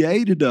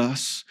created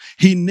us.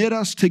 He knit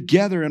us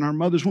together in our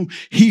mother's womb.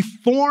 He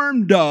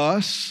formed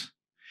us.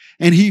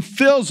 And he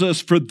fills us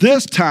for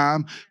this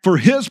time, for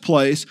his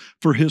place,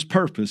 for his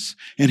purpose.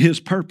 And his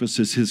purpose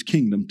is his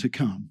kingdom to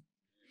come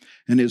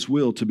and his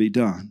will to be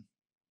done.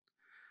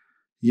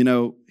 You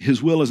know,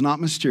 his will is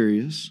not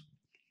mysterious.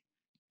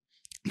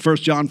 1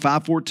 John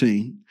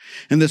 5:14.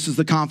 And this is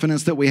the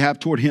confidence that we have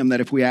toward him,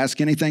 that if we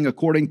ask anything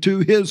according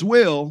to his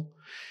will,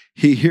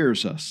 he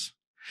hears us.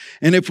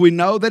 And if we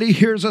know that he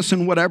hears us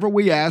in whatever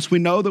we ask, we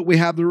know that we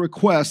have the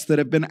requests that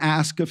have been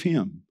asked of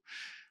him.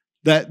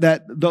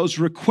 That those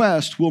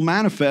requests will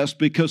manifest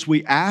because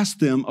we ask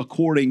them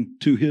according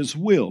to his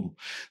will.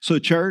 So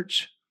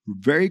church,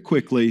 very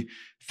quickly,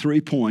 3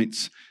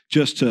 points.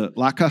 Just to,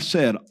 like I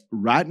said,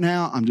 right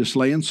now, I'm just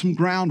laying some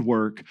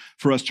groundwork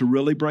for us to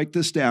really break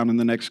this down in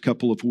the next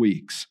couple of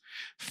weeks.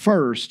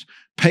 First,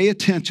 pay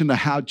attention to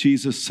how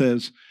Jesus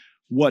says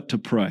what to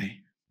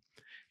pray.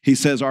 He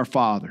says, our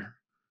Father.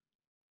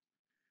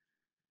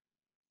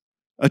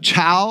 A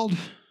child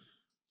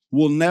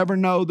will never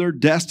know their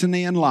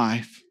destiny in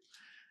life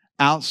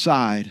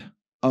outside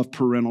of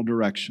parental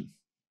direction.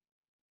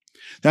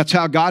 That's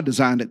how God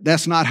designed it.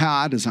 That's not how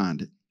I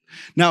designed it.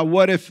 Now,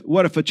 what if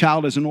a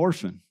child is an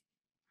orphan?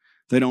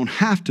 They don't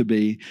have to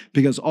be,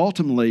 because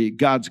ultimately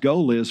God's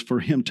goal is for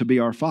him to be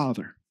our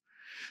father.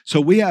 So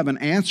we have an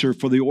answer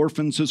for the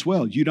orphans as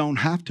well. You don't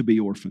have to be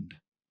orphaned.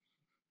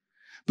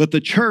 But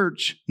the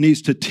church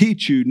needs to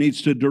teach you,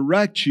 needs to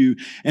direct you,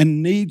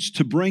 and needs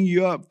to bring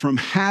you up from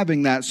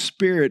having that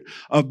spirit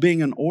of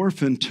being an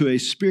orphan to a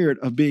spirit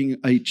of being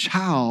a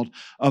child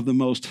of the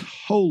most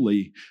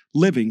holy,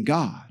 living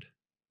God.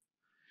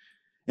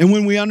 And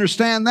when we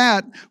understand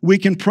that, we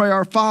can pray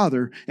our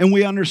Father, and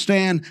we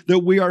understand that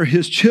we are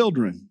his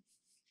children.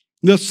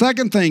 The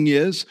second thing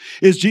is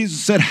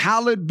Jesus said,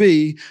 hallowed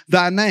be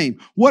thy name.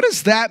 What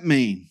does that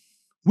mean?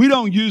 We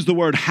don't use the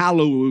word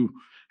hallowed,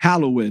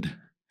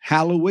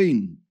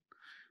 Halloween.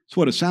 That's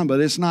what it sounds, but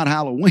it's not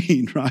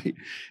Halloween, right?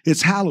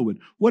 It's hallowed.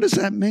 What does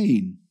that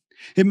mean?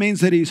 It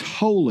means that he's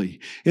holy.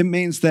 It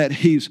means that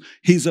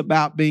he's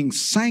about being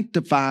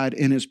sanctified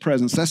in his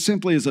presence. That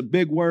simply is a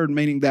big word,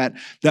 meaning that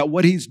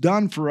what he's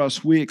done for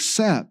us, we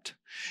accept.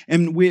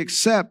 And we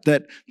accept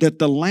that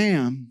the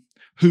Lamb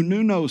who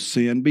knew no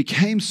sin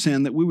became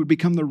sin, that we would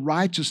become the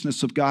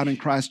righteousness of God in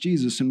Christ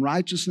Jesus. And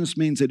righteousness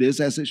means it is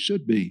as it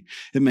should be.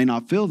 It may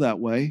not feel that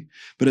way,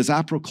 but as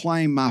I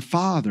proclaim my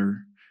Father,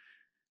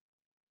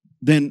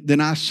 then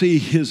I see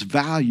his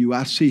value.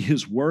 I see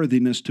his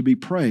worthiness to be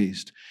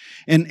praised.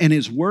 And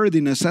his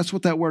worthiness, that's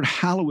what that word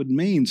hallowed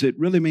means. It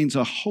really means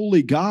a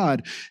holy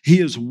God. He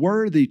is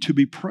worthy to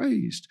be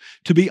praised,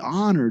 to be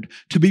honored,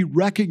 to be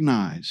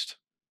recognized.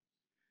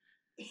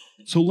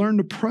 So learn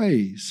to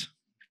praise.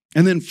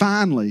 And then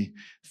finally,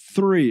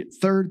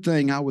 third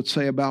thing I would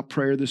say about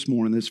prayer this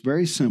morning that's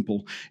very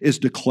simple is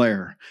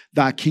declare,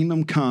 thy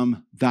kingdom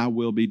come, thy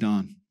will be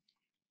done.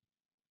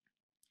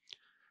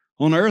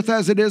 On earth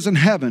as it is in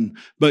heaven,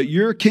 but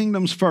your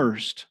kingdom's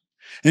first,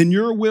 and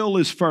your will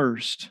is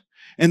first.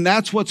 And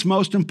that's what's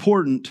most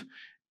important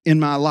in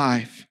my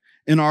life,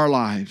 in our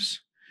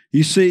lives.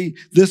 You see,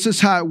 this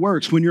is how it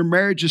works. When your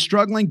marriage is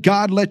struggling,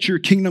 God, let your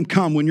kingdom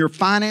come. When your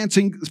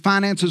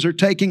finances are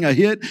taking a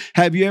hit,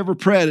 have you ever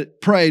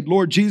prayed,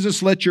 Lord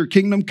Jesus, let your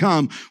kingdom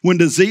come? When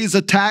disease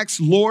attacks,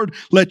 Lord,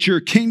 let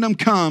your kingdom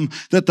come,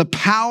 that the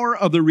power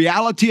of the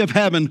reality of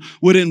heaven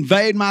would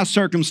invade my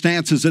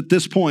circumstances at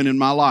this point in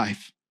my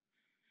life.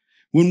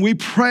 When we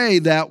pray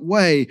that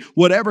way,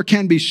 whatever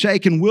can be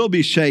shaken will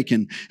be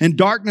shaken, and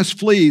darkness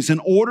flees, and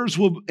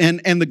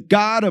and the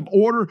God of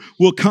order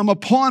will come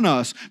upon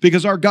us,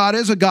 because our God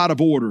is a God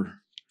of order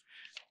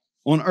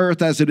on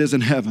earth as it is in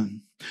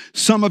heaven.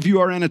 Some of you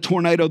are in a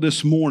tornado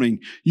this morning.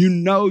 You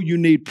know you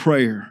need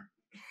prayer.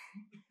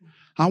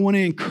 I want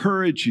to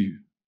encourage you,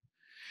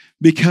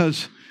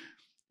 because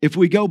if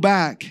we go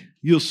back,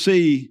 you'll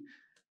see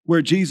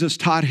where Jesus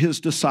taught his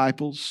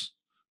disciples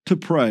to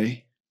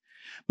pray.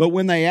 But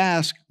when they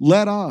ask,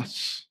 let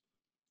us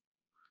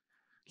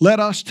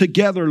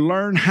together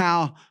learn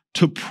how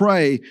to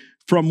pray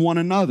from one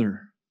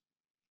another.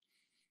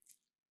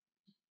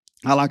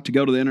 I like to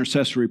go to the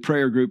intercessory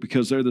prayer group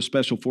because they're the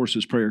special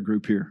forces prayer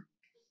group here.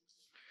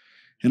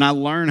 And I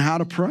learn how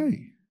to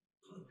pray.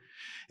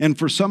 And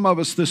for some of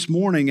us this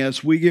morning,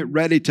 as we get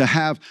ready to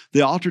have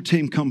the altar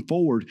team come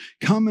forward,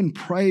 come and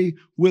pray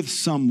with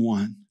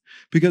someone.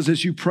 Because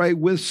as you pray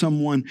with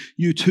someone,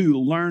 you too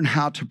learn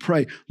how to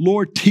pray.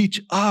 Lord,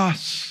 teach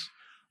us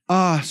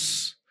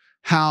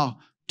how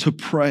to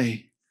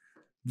pray.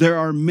 There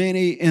are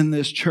many in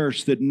this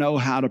church that know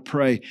how to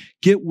pray.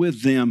 Get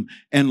with them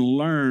and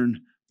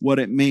learn what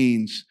it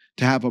means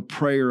to have a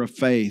prayer of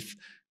faith.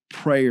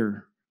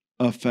 Prayer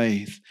of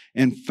faith.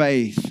 And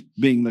faith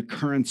being the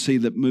currency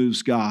that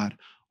moves God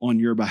on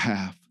your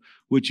behalf.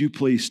 Would you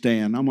please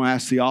stand? I'm going to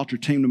ask the altar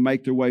team to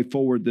make their way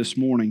forward this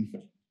morning.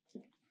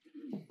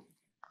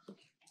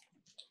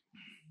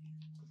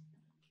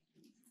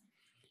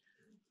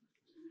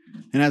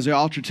 And as the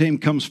altar team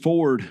comes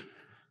forward,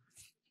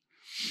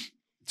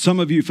 some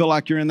of you feel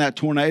like you're in that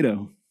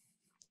tornado.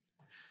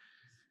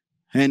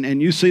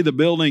 And you see the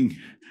building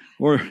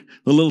or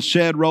the little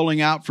shed rolling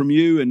out from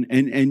you,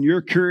 and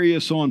you're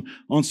curious on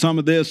some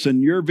of this,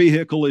 and your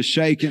vehicle is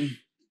shaking.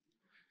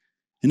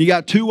 And you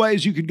got two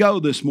ways you could go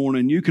this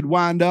morning. You could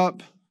wind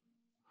up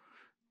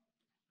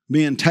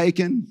being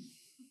taken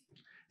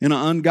in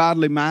an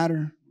ungodly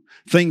manner,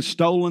 things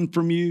stolen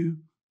from you,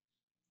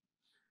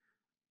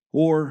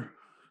 or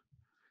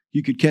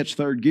you could catch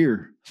third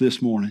gear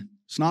this morning.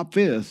 It's not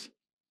fifth.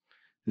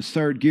 It's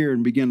third gear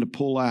and begin to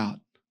pull out.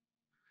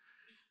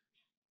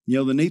 You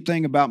know, the neat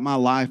thing about my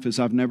life is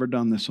I've never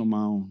done this on my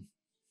own.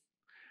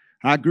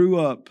 I grew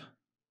up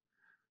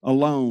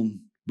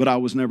alone, but I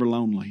was never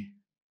lonely.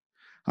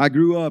 I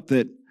grew up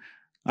that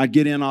I'd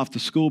get in off the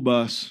school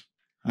bus.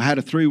 I had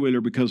a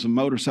three-wheeler because a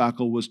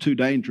motorcycle was too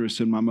dangerous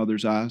in my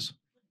mother's eyes.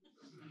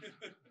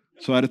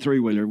 So I had a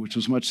three-wheeler, which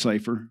was much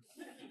safer.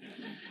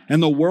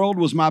 And the world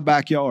was my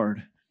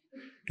backyard.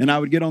 And I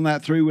would get on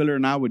that three-wheeler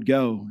and I would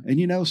go. And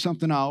you know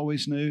something I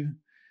always knew?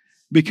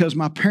 Because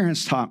my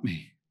parents taught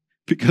me.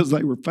 Because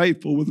they were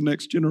faithful with the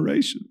next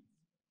generation.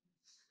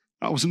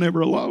 I was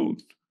never alone.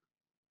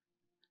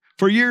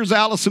 For years,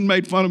 Allison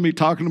made fun of me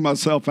talking to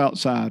myself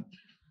outside.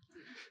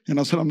 And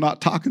I said, I'm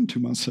not talking to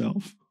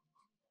myself.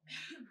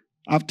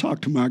 I've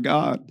talked to my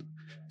God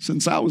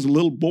since I was a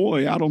little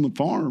boy out on the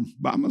farm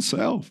by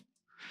myself.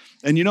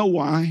 And you know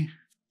why?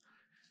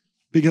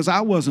 Because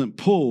I wasn't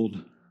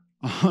pulled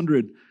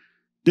 100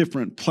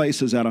 different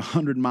places at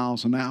 100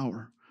 miles an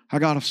hour. I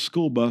got a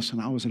school bus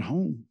and I was at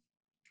home,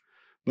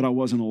 but I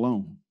wasn't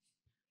alone.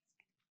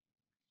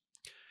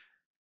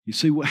 You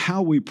see,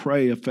 how we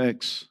pray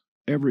affects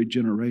every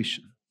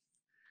generation.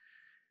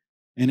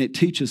 And it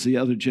teaches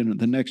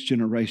the next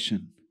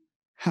generation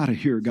how to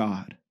hear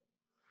God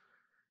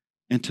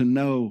and to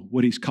know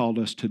what He's called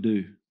us to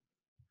do.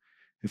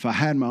 If I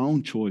had my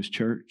own choice,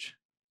 church,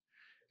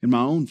 in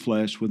my own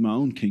flesh with my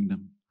own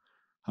kingdom,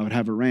 I would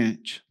have a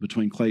ranch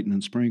between Clayton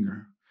and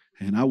Springer,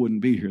 and I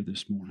wouldn't be here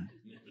this morning.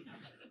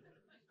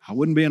 I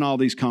wouldn't be in all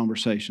these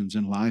conversations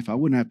in life. I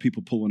wouldn't have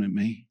people pulling at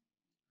me.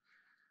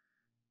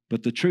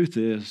 But the truth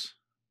is,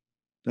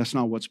 that's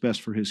not what's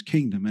best for His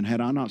kingdom. And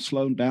had I not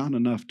slowed down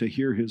enough to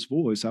hear His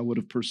voice, I would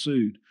have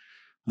pursued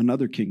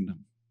another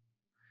kingdom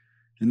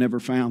and never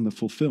found the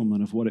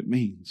fulfillment of what it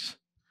means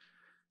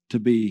to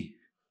be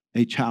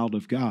a child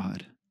of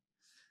God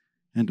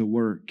and to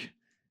work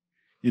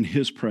in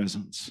His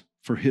presence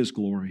for His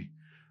glory,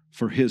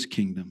 for His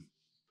kingdom.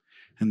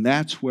 And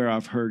that's where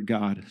I've heard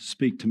God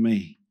speak to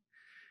me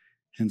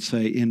and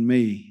say, in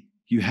me,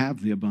 you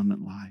have the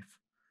abundant life.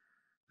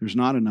 There's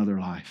not another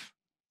life.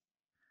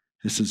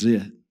 This is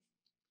it.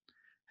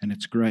 And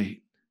it's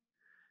great.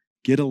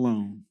 Get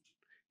alone.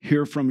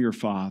 Hear from your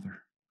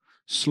Father.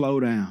 Slow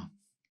down.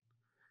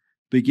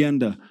 Begin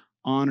to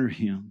honor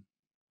Him.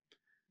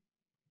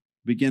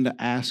 Begin to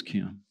ask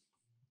Him.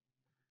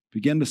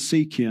 Begin to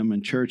seek Him.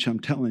 And church, I'm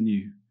telling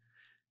you,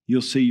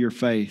 you'll see your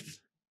faith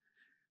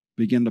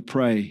begin to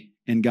pray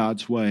in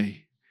God's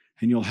way.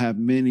 And you'll have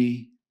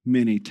many,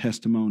 many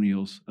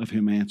testimonials of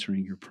Him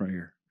answering your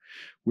prayer.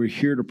 We're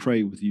here to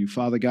pray with you.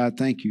 Father God,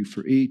 thank you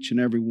for each and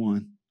every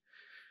one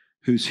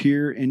who's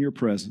here in your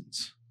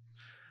presence.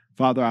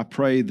 Father, I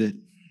pray that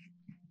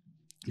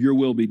your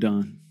will be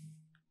done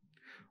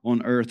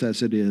on earth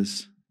as it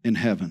is in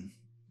heaven,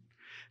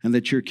 and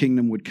that your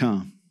kingdom would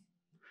come.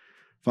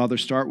 Father,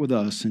 start with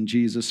us in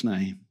Jesus'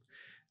 name.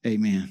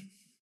 Amen.